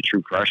 too, the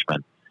true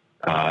freshman.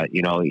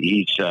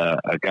 He's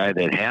a guy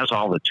that has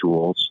all the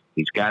tools.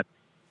 He's got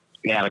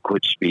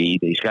adequate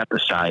speed. He's got the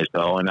size,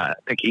 though, and I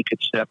think he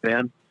could step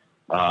in.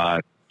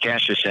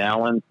 Cassius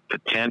Allen,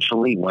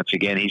 potentially. Once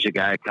again, he's a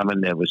guy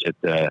coming that was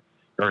at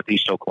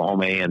Northeast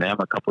Oklahoma A&M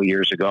a couple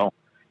years ago,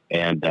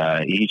 and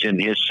he's in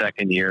his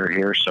second year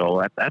here. So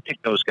I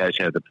think those guys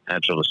have the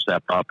potential to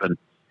step up. And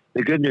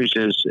the good news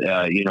is,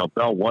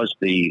 Bell was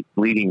the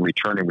leading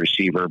returning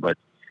receiver, but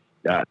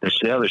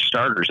the other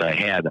starters I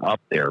had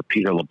up there,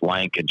 Peter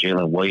LeBlanc and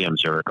Jalen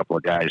Williams, are a couple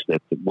of guys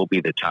that will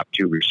be the top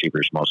two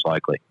receivers most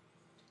likely.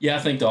 Yeah, I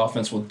think the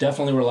offense will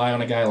definitely rely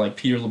on a guy like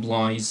Peter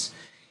LeBlanc.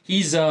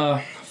 He's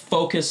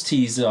focused,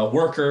 he's a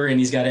worker, and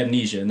he's got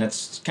amnesia, and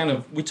that's kind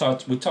of we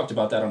talked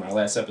about that on our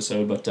last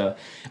episode. But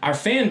our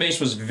fan base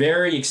was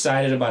very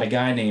excited about a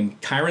guy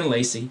named Kyron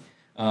Lacy.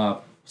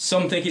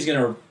 Some think he's going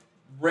to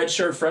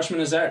redshirt freshman.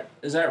 Is that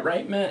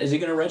right, Matt? Is he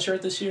going to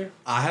redshirt this year?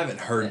 I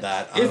haven't heard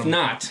that. If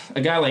not,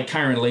 a guy like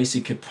Kyron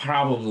Lacy could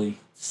probably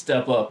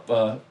step up.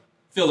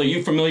 Phil, are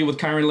you familiar with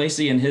Kyron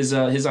Lacy and his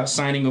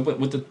signing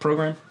with the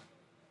program?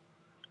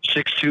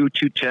 6'2",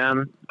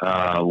 210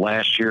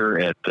 last year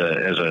as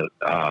a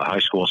high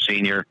school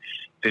senior,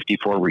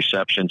 54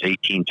 receptions,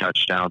 18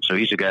 touchdowns. So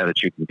he's a guy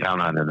that you can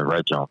count on in the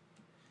red zone.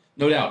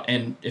 No doubt.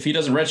 And if he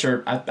doesn't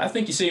redshirt, I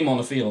think you see him on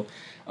the field.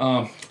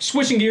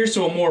 Switching gears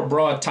to a more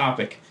broad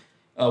topic.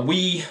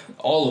 We,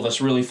 all of us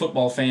really,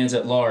 football fans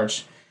at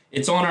large,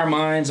 it's on our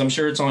minds. I'm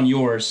sure it's on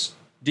yours.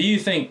 Do you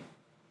think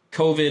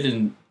COVID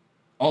and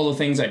all the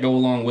things that go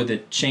along with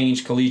it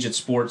change collegiate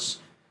sports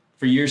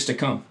for years to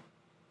come?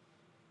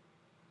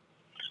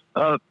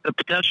 The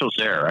potential's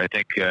there. I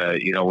think,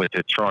 with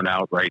it thrown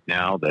out right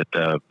now that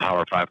the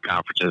Power 5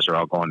 conferences are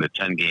all going to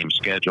 10-game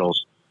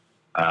schedules,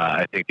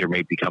 I think there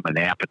may become an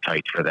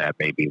appetite for that,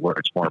 maybe, where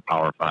it's more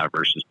Power 5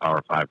 versus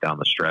Power 5 down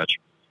the stretch,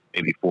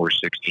 maybe 4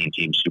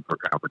 16-team super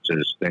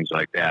conferences, things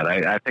like that.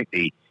 I think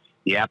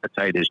the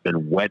appetite has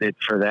been whetted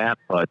for that,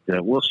 but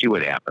we'll see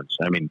what happens.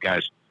 I mean,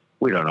 guys,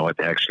 we don't know what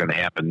the heck's going to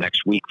happen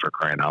next week, for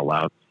crying out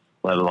loud,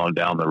 let alone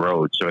down the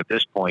road. So at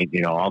this point,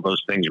 all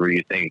those things where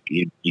you think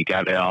you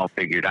got it all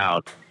figured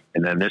out,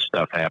 and then this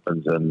stuff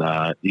happens, and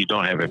you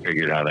don't have it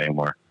figured out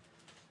anymore.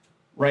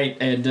 Right,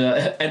 and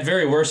at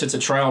very worst, it's a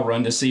trial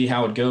run to see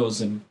how it goes.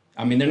 And,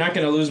 I mean, they're not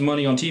going to lose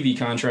money on TV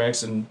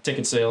contracts and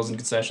ticket sales and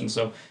concessions.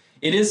 So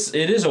it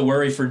is a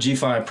worry for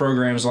G5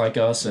 programs like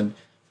us, and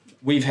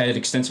we've had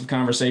extensive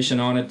conversation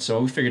on it,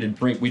 so we figured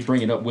we'd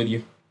bring it up with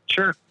you.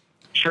 Sure.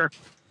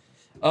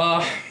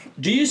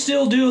 Do you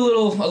still do a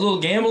little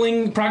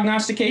gambling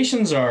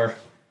prognostications, or?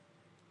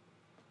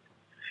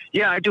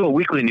 Yeah, I do a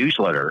weekly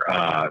newsletter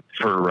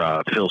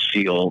for Phil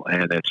Seal,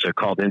 and it's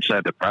called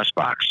Inside the Press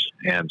Box.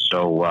 And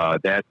so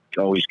that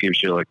always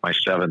gives you like my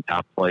 7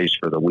 top plays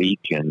for the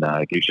week, and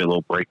gives you a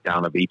little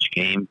breakdown of each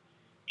game,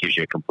 gives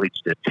you a complete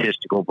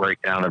statistical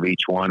breakdown of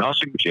each one.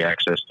 Also gives you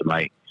access to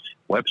my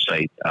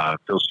website,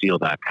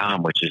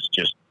 philseal.com, which is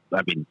just,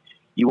 I mean,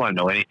 you want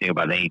to know anything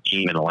about any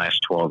team in the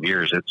last 12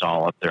 years, it's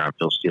all up there on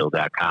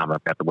philseal.com.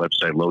 I've got the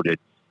website loaded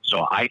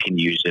so I can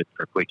use it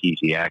for quick,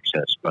 easy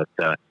access. But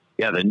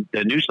yeah,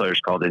 the newsletter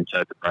is called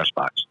Inside the Press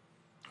Box.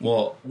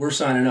 Well, we're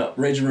signing up.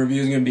 Raging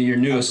Review is going to be your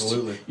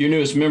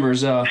newest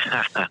members.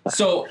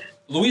 So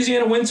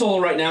Louisiana win total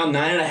right now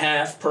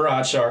 9.5 per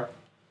OddsShark.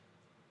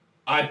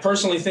 I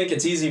personally think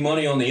it's easy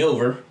money on the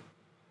over.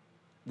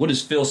 What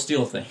does Phil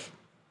Steele think?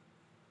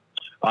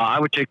 I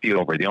would take the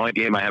over. The only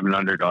game I have an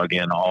underdog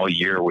in all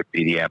year would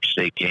be the App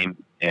State game.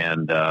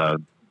 And other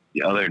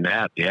than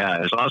that, yeah,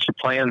 as long as you're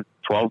playing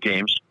 12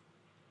 games,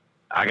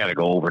 I got to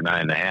go over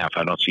 9.5.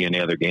 I don't see any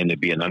other game to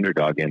be an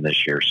underdog in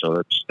this year.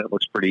 So that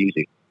looks pretty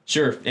easy.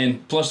 Sure,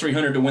 and plus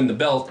 300 to win the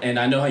belt. And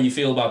I know how you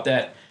feel about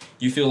that.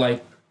 You feel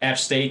like App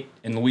State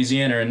and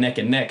Louisiana are neck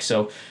and neck.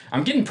 So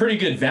I'm getting pretty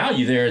good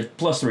value there at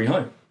plus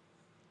 300.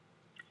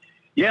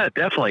 Yeah,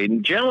 definitely.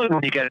 And generally,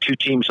 when you got two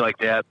teams like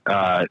that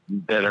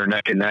that are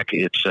neck and neck,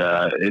 it's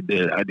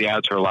the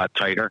odds are a lot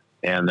tighter.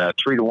 And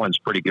 3-1 is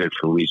pretty good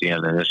for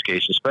Louisiana in this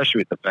case, especially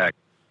with the fact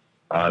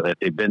that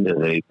they've been to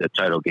the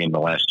title game the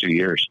last 2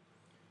 years.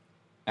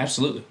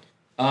 Absolutely.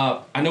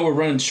 I know we're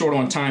running short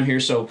on time here,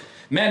 so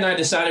Matt and I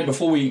decided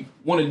before we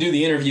want to do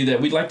the interview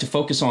that we'd like to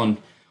focus on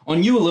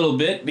you a little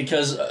bit,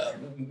 because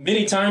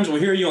many times we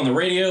hear you on the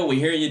radio, we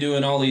hear you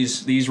doing all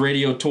these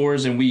radio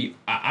tours, and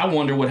I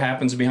wonder what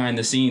happens behind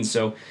the scenes.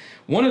 So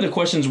one of the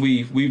questions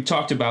we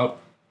talked about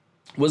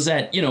was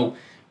that,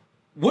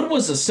 what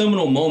was a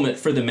seminal moment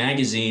for the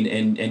magazine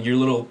and your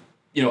little,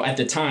 at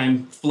the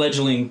time,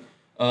 fledgling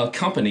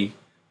company?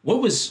 What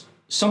was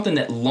something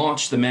that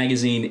launched the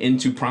magazine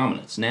into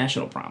prominence,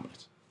 national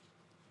prominence?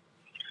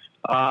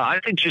 I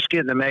think just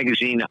getting the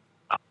magazine,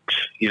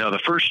 the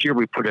first year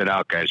we put it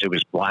out, guys, it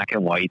was black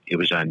and white. It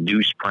was on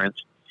newsprint,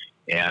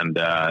 and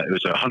it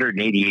was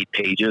 188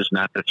 pages,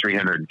 not the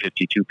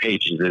 352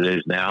 pages it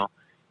is now.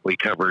 We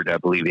covered, I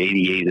believe,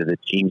 88 of the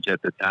teams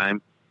at the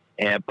time.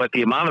 But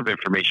the amount of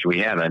information we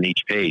had on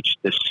each page,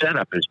 the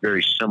setup is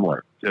very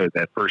similar to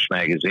that first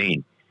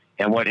magazine.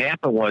 And what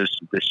happened was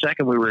the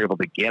second we were able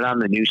to get on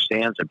the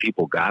newsstands and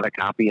people got a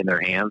copy in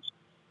their hands,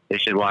 they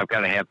said, well, I've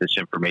got to have this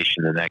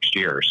information the next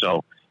year.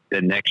 So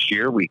the next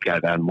year we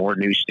got on more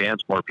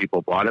newsstands, more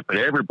people bought it, but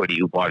everybody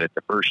who bought it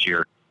the first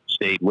year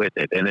stayed with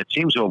it. And it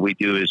seems what we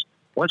do is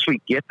once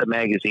we get the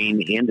magazine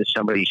into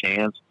somebody's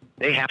hands,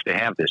 they have to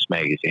have this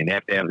magazine. They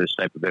have to have this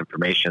type of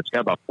information. It's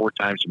got about 4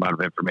 times the amount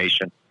of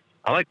information.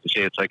 I like to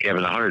say it's like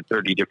having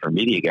 130 different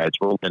media guides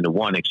rolled into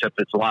one, except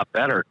it's a lot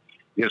better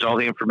because all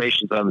the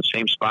information's on the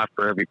same spot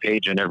for every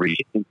page and every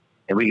game.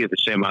 And we get the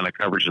same amount of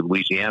coverage of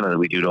Louisiana that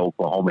we do to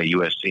Oklahoma,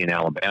 USC, and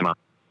Alabama,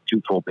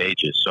 2 full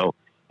pages. So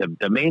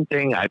the main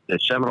thing, the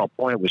seminal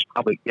point was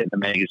probably getting the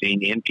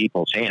magazine in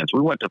people's hands.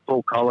 We went to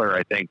full color,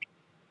 I think,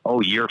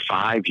 year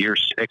 5, year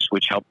 6,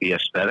 which helped the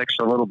aesthetics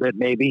a little bit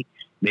maybe.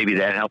 Maybe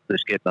that helped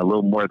us get a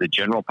little more of the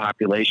general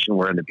population,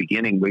 where in the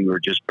beginning we were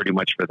just pretty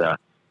much for the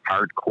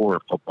hardcore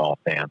football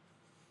fan.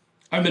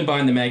 I've been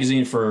buying the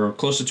magazine for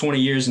close to 20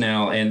 years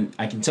now, and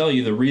I can tell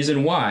you the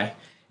reason why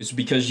is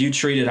because you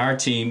treated our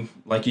team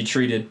like you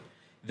treated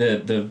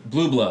the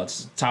Blue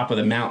Bloods, top of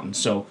the mountain.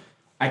 So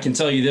I can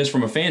tell you this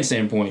from a fan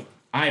standpoint.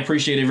 I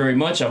appreciate it very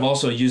much. I've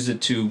also used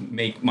it to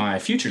make my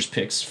futures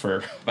picks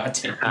for about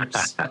 10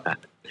 years.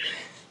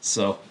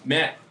 So,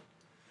 Matt.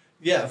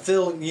 Yeah,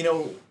 Phil,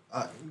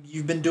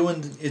 you've been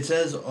doing, it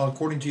says,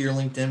 according to your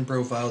LinkedIn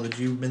profile, that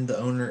you've been the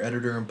owner,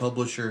 editor, and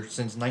publisher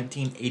since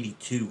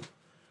 1982.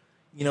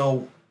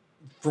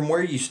 From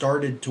where you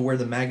started to where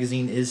the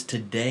magazine is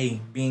today,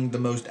 being the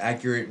most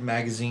accurate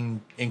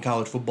magazine in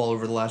college football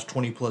over the last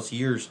 20-plus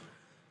years,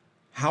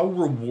 how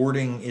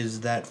rewarding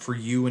is that for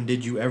you, and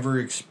did you ever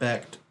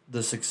expect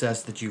the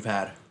success that you've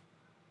had?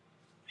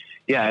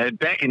 Yeah,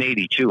 back in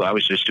 82, I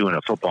was just doing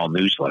a football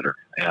newsletter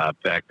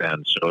back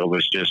then. So it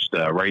was just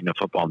writing a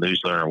football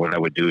newsletter. And what I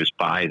would do is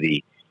buy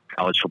the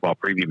college football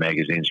preview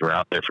magazines that were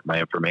out there for my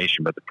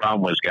information. But the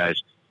problem was,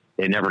 guys,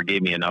 they never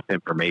gave me enough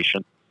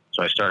information.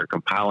 So I started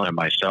compiling it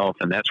myself.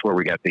 And that's where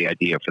we got the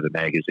idea for the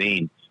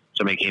magazine.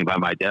 Somebody came by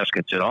my desk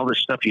and said, all this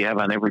stuff you have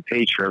on every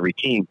page for every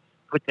team,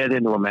 put that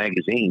into a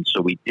magazine.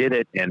 So we did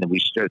it. And then we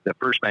started. The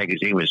first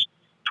magazine was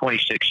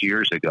 26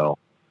 years ago.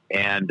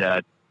 And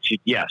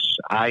yes,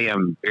 I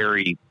am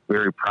very,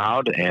 very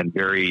proud and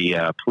very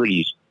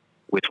pleased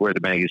with where the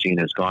magazine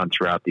has gone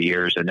throughout the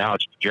years. And now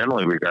it's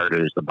generally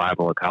regarded as the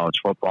Bible of college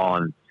football.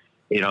 And,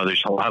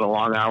 there's a lot of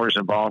long hours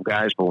involved,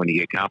 guys, but when you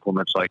get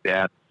compliments like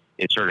that,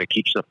 it sort of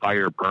keeps the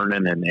fire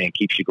burning and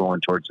keeps you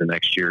going towards the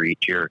next year,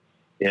 each year,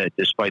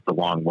 despite the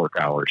long work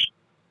hours.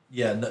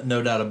 Yeah,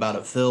 no doubt about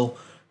it. Phil,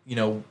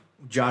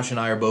 Josh and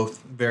I are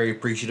both very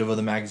appreciative of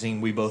the magazine.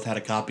 We both had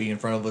a copy in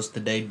front of us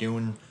today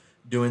doing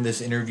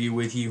this interview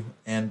with you,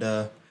 and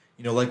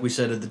like we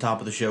said at the top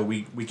of the show,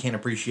 we can't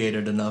appreciate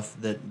it enough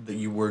that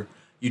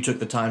you took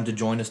the time to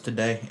join us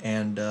today,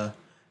 and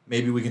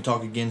maybe we can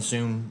talk again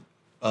soon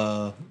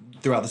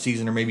throughout the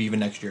season, or maybe even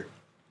next year.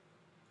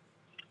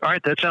 All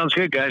right, that sounds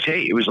good, guys.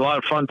 Hey, it was a lot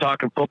of fun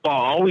talking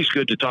football. Always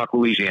good to talk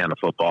Louisiana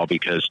football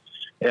because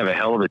they have a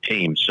hell of a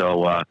team.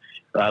 So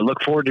I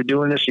look forward to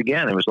doing this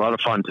again. It was a lot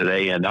of fun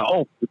today. And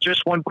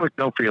just one quick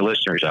note for your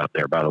listeners out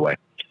there, by the way.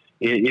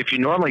 if you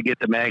normally get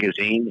the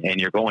magazine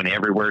and you're going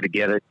everywhere to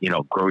get it,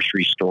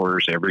 grocery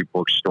stores, every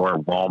bookstore,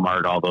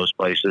 Walmart, all those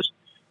places,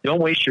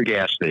 don't waste your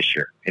gas this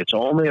year. It's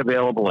only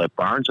available at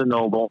Barnes &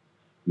 Noble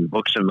and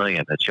Books A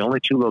Million. That's the only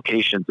 2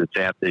 locations it's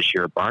at this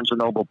year. Barnes &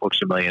 Noble, Books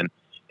A Million,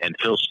 and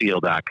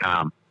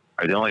philsteele.com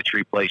are the only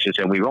 3 places.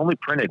 And we've only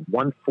printed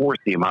 1/4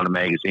 the amount of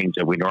magazines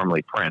that we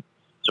normally print.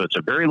 So it's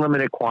a very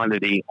limited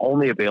quantity,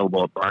 only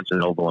available at Barnes &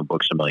 Noble and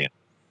Books A Million.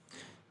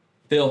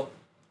 Phil,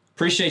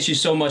 appreciate you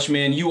so much,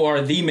 man. You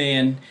are the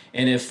man.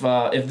 And if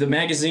the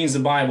magazine's the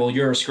Bible,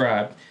 you're a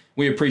scribe.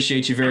 We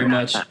appreciate you very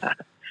much.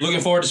 Looking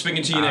forward to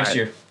speaking to you next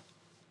year.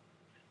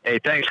 Hey,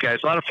 thanks, guys.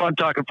 A lot of fun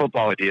talking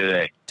football with you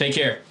today. Take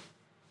care.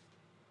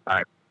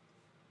 All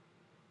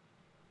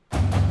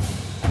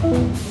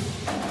right.